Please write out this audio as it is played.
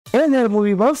Hey there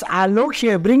movie buffs, Alok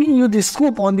here bringing you the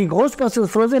scoop on the Ghostbusters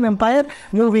Frozen Empire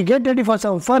movie. Get ready for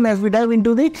some fun as we dive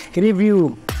into the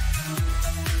review.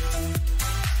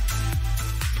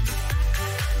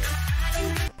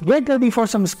 Get ready for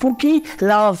some spooky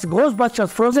laughs.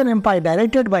 Ghostbusters Frozen Empire,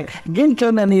 directed by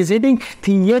Kenan, is hitting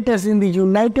theaters in the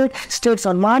United States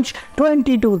on March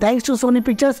 22 thanks to Sony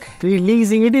Pictures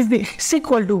releasing. It is the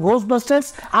sequel to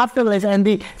Ghostbusters Afterlife and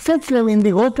the fifth film in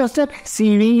the Ghostbusters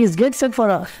series. Get set for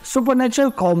a supernatural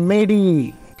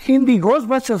comedy. In the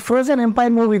Ghostbusters Frozen Empire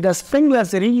movie, the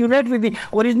Springlers reunite with the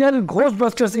original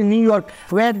Ghostbusters in New York,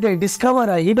 where they discover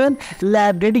a hidden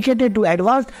lab dedicated to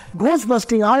advanced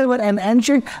ghostbusting. However, an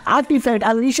ancient artifact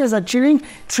unleashes a chilling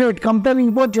threat,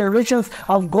 compelling both generations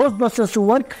of Ghostbusters to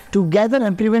work together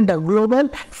and prevent a global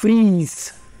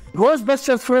freeze.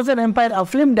 Ghostbusters Frozen Empire, a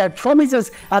film that promises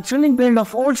a thrilling blend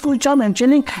of old school charm and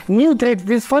chilling new threats.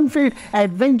 This fun-filled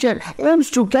adventure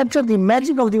aims to capture the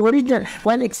magic of the original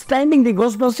while expanding the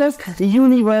Ghostbusters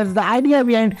universe. The idea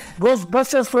behind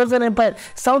Ghostbusters Frozen Empire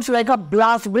sounds like a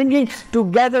blast, bringing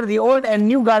together the old and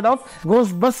new guard of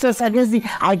Ghostbusters against the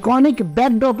iconic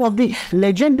backdrop of the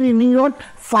legendary New York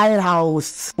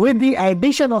firehouse. With the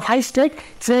addition of high-stake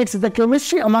threats, the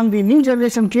chemistry among the new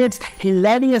generation creates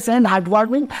hilarious and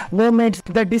heartwarming moments.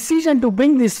 The decision to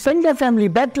bring the Spengler family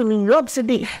back to New York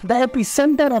City, the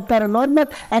epicenter of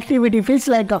paranormal activity, feels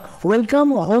like a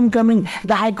welcome homecoming.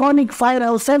 The iconic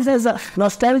firehouse serves as a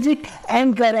nostalgic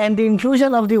anchor, and the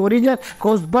inclusion of the original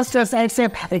Ghostbusters adds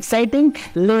an exciting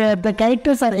layer. The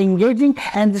characters are engaging,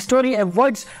 and the story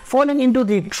avoids falling into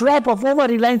the trap of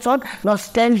over-reliance on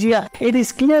nostalgia. It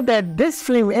is clear that this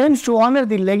film aims to honor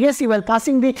the legacy while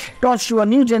passing the torch to a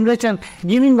new generation,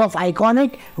 giving off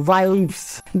iconic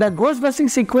vibes. The Ghostbusting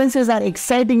sequences are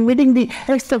exciting, meeting the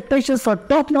expectations for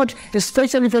top-notch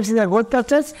special effects in the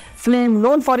Ghostbusters film.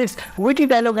 Known for its witty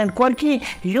dialogue and quirky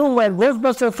humor,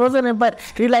 Ghostbusters Frozen Empire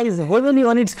relies heavily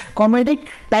on its comedic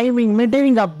timing,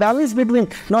 maintaining a balance between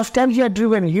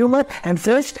nostalgia-driven humor and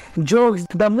fresh jokes.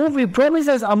 The movie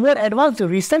promises a more advanced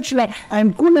research lab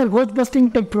and cooler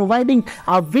Ghostbusting tech, providing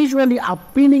a visually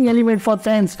appealing element for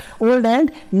fans, old and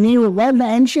new. While the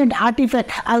ancient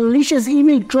artifact unleashes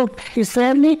evil trope is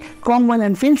fairly common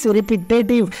and feels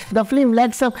repetitive, the film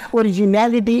lacks of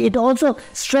originality. It also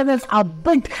struggles a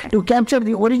bit to capture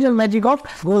the original magic of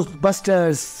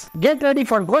Ghostbusters. Get ready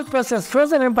for Ghostbusters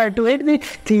Frozen Empire to hit the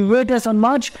theaters on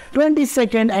March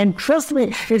 22nd, and trust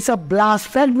me, it's a blast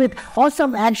filled with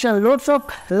awesome action, loads of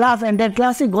laugh, and that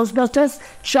classic Ghostbusters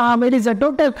charm. It is a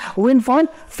total win for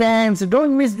fans.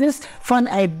 Don't miss this fun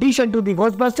addition to the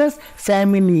Ghostbusters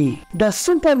family. The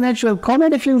supernatural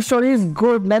comedy film story is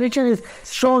good, narration is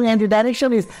strong, and the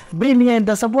direction is brilliant.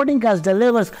 The supporting cast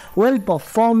delivers well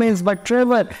performance, but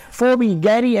Trevor, Phoebe,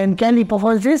 Gary, and Kelly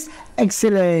performance is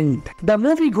excellent. The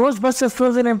movie Ghostbusters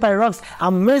Frozen Empire rocks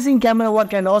amazing camera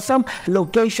work and awesome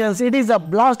locations. It is a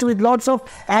blast with lots of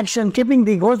action, keeping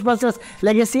the Ghostbusters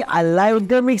legacy alive.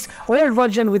 They mix old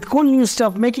version with cool new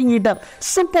stuff, making it a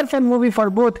super fun movie for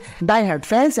both die-hard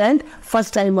fans and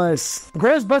first-timers.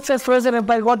 Ghostbusters Frozen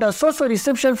Empire got a so-so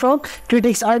reception from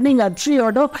critics, earning a 3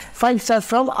 out of 5 stars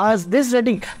from us. This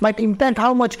rating might impact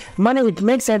how much money it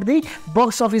makes at the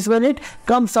box office when it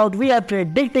comes out. We are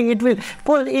predicting it will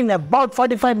pull in about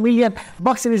 $45 million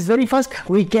in its very first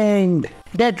weekend.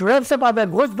 That wraps up our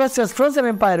Ghostbusters Frozen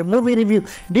Empire movie review.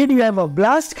 Did you have a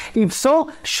blast? If so,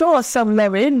 show us some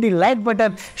love. Hit the like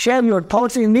button, share your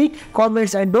thoughts in the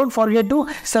comments, and don't forget to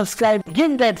subscribe.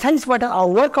 Give that thanks button a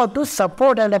workout to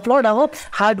support and applaud our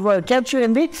hard work. Catch you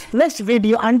in the next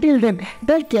video. Until then,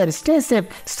 take care, stay safe,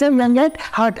 stay young at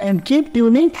heart, and keep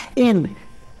tuning in.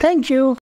 Thank you.